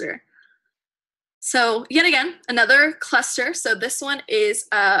duck cluster. So yet again, another cluster. So this one is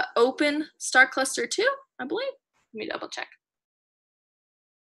open star cluster 2, I believe. Let me double check.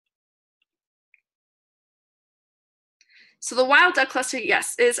 So the wild duck cluster,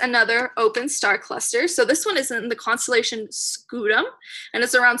 yes, is another open star cluster. So this one is in the constellation Scutum, and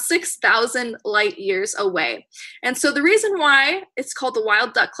it's around 6,000 light years away. And so the reason why it's called the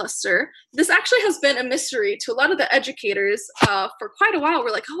wild duck cluster, this actually has been a mystery to a lot of the educators for quite a while.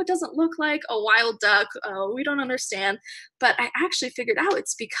 We're like, oh, it doesn't look like a wild duck. We don't understand. But I actually figured out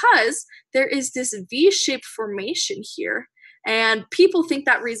it's because there is this V-shaped formation here. And people think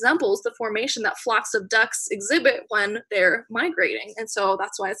that resembles the formation that flocks of ducks exhibit when they're migrating. And so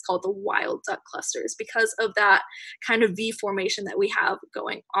that's why it's called the wild duck clusters, because of that kind of V formation that we have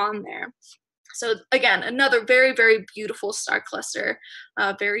going on there. So again, another very beautiful star cluster,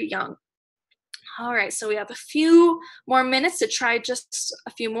 very young. All right, so we have a few more minutes to try just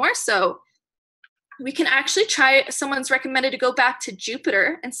a few more. So we can actually try, someone's recommended to go back to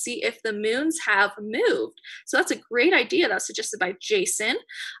Jupiter and see if the moons have moved. So that's a great idea. That's suggested by Jason.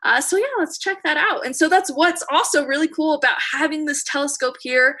 So yeah, let's check that out. And so that's what's also really cool about having this telescope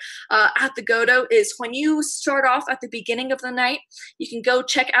here at the Godo is when you start off at the beginning of the night, you can go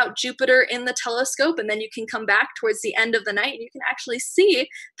check out Jupiter in the telescope, and then you can come back towards the end of the night and you can actually see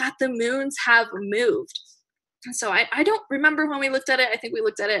that the moons have moved. So I don't remember when we looked at it. I think we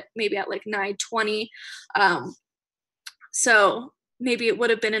looked at it maybe at like 9:20. So maybe it would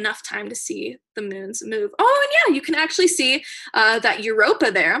have been enough time to see the moons move. Oh, and yeah, you can actually see that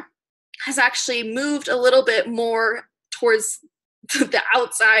Europa there has actually moved a little bit more towards the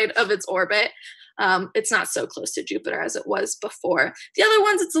outside of its orbit. It's not so close to Jupiter as it was before. The other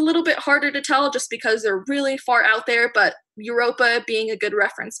ones, it's a little bit harder to tell just because they're really far out there, but Europa being a good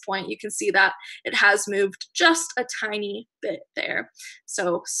reference point, you can see that it has moved just a tiny bit there.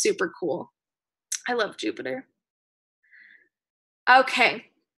 So super cool. I love Jupiter. Okay,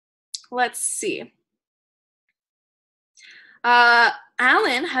 let's see.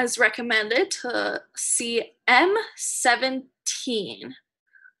 Alan has recommended to see M17.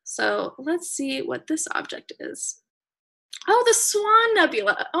 So let's see what this object is. Oh, the Swan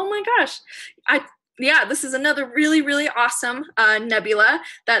Nebula. Oh my gosh. Yeah, this is another really awesome nebula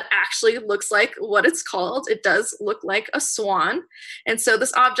that actually looks like what it's called. It does look like a swan. And so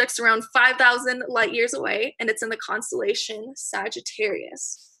this object's around 5,000 light years away, and it's in the constellation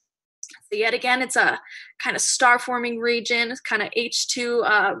Sagittarius. So yet again, it's a kind of star-forming region, kind of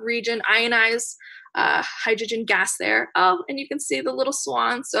H2 region, ionized hydrogen gas there. Oh, and you can see the little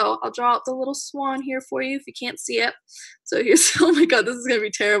swan. So I'll draw out the little swan here for you if you can't see it. So here's, oh my God, this is gonna be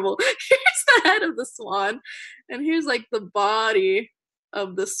terrible. Here's the head of the swan, and here's like the body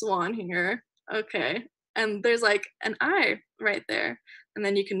of the swan here. Okay, and there's like an eye right there. And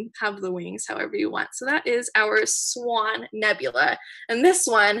then you can have the wings however you want. So that is our Swan Nebula. And this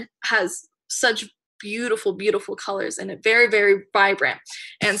one has such beautiful, beautiful colors in it, very, very vibrant.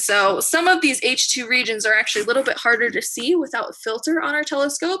 And so some of these H2 regions are actually a little bit harder to see without a filter on our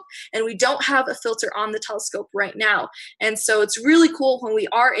telescope, and we don't have a filter on the telescope right now. And so it's really cool when we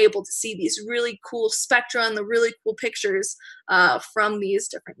are able to see these really cool spectra and the really cool pictures from these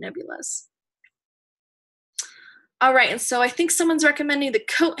different nebulas. All right, and so I think someone's recommending the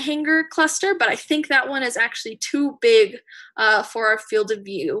coat hanger cluster, but I think that one is actually too big for our field of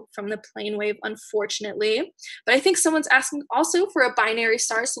view from the plane wave, unfortunately. But I think someone's asking also for a binary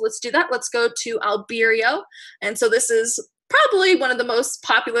star, so let's do that. Let's go to Albireo, and so this is probably one of the most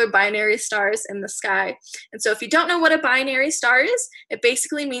popular binary stars in the sky. And so if you don't know what a binary star is, it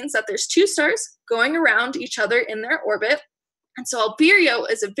basically means that there's two stars going around each other in their orbit. And so Albireo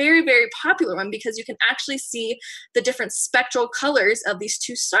is a very, very popular one because you can actually see the different spectral colors of these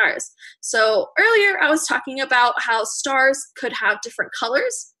two stars. So earlier I was talking about how stars could have different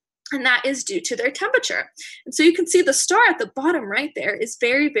colors, and that is due to their temperature. And so you can see the star at the bottom right there is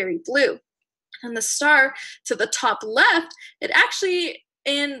very, very blue. And the star to the top left, it actually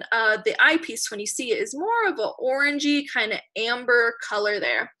in the eyepiece, when you see it, is more of an orangey kind of amber color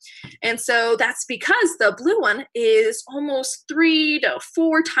there. And so that's because the blue one is almost 3 to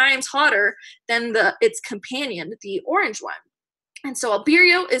 4 times hotter than its companion, the orange one. And so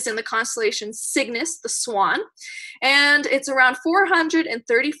Albireo is in the constellation Cygnus, the Swan, and it's around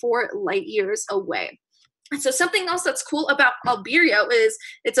 434 light years away. And so something else that's cool about Albireo is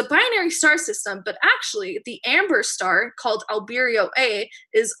it's a binary star system, but actually the amber star called Albireo A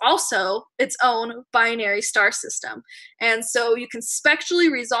is also its own binary star system. And so you can spectrally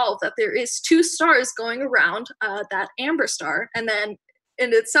resolve that there is 2 stars going around that amber star, and then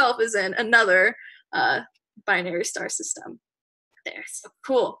in itself is in another binary star system. There, so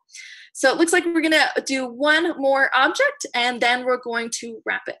cool. So it looks like we're gonna do one more object and then we're going to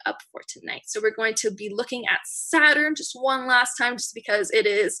wrap it up for tonight. So we're going to be looking at Saturn just one last time, just because it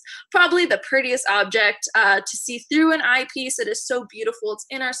is probably the prettiest object to see through an eyepiece. It is so beautiful. It's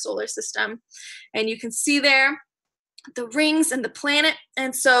in our solar system, and you can see there the rings and the planet.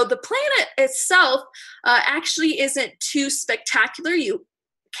 And so the planet itself actually isn't too spectacular. You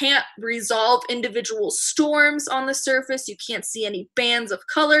can't resolve individual storms on the surface. You can't see any bands of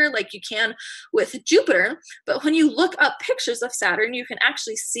color like you can with Jupiter. But when you look up pictures of Saturn, you can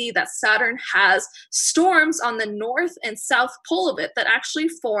actually see that Saturn has storms on the north and south pole of it that actually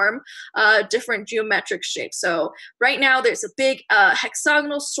form different geometric shapes. So right now there's a big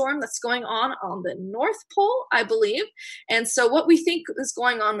hexagonal storm that's going on the north pole, I believe. And so what we think is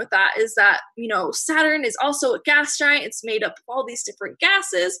going on with that is that, you know, Saturn is also a gas giant. It's made up of all these different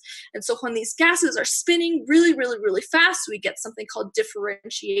gases. And so when these gases are spinning really, really, really fast, we get something called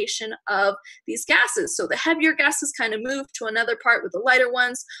differentiation of these gases. So the heavier gases kind of move to another part, with the lighter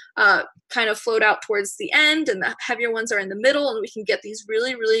ones kind of float out towards the end, and the heavier ones are in the middle, and we can get these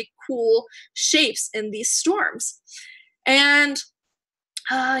really, really cool shapes in these storms. And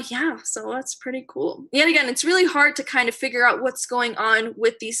yeah, so that's pretty cool. Yet again, it's really hard to kind of figure out what's going on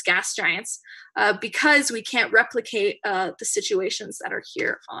with these gas giants because we can't replicate the situations that are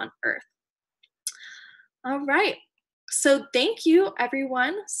here on Earth. All right. So thank you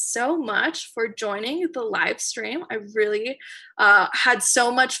everyone so much for joining the live stream. I really had so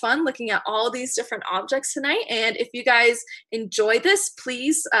much fun looking at all these different objects tonight. And if you guys enjoy this,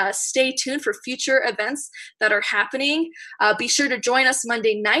 please stay tuned for future events that are happening. Be sure to join us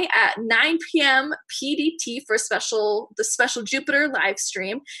Monday night at 9 p.m. PDT for the special Jupiter live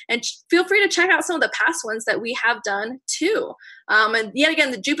stream. And feel free to check out some of the past ones that we have done too. And yet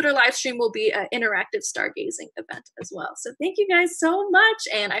again, the Jupiter live stream will be an interactive stargazing event as well. So thank you guys so much,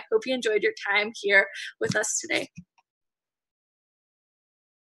 and I hope you enjoyed your time here with us today.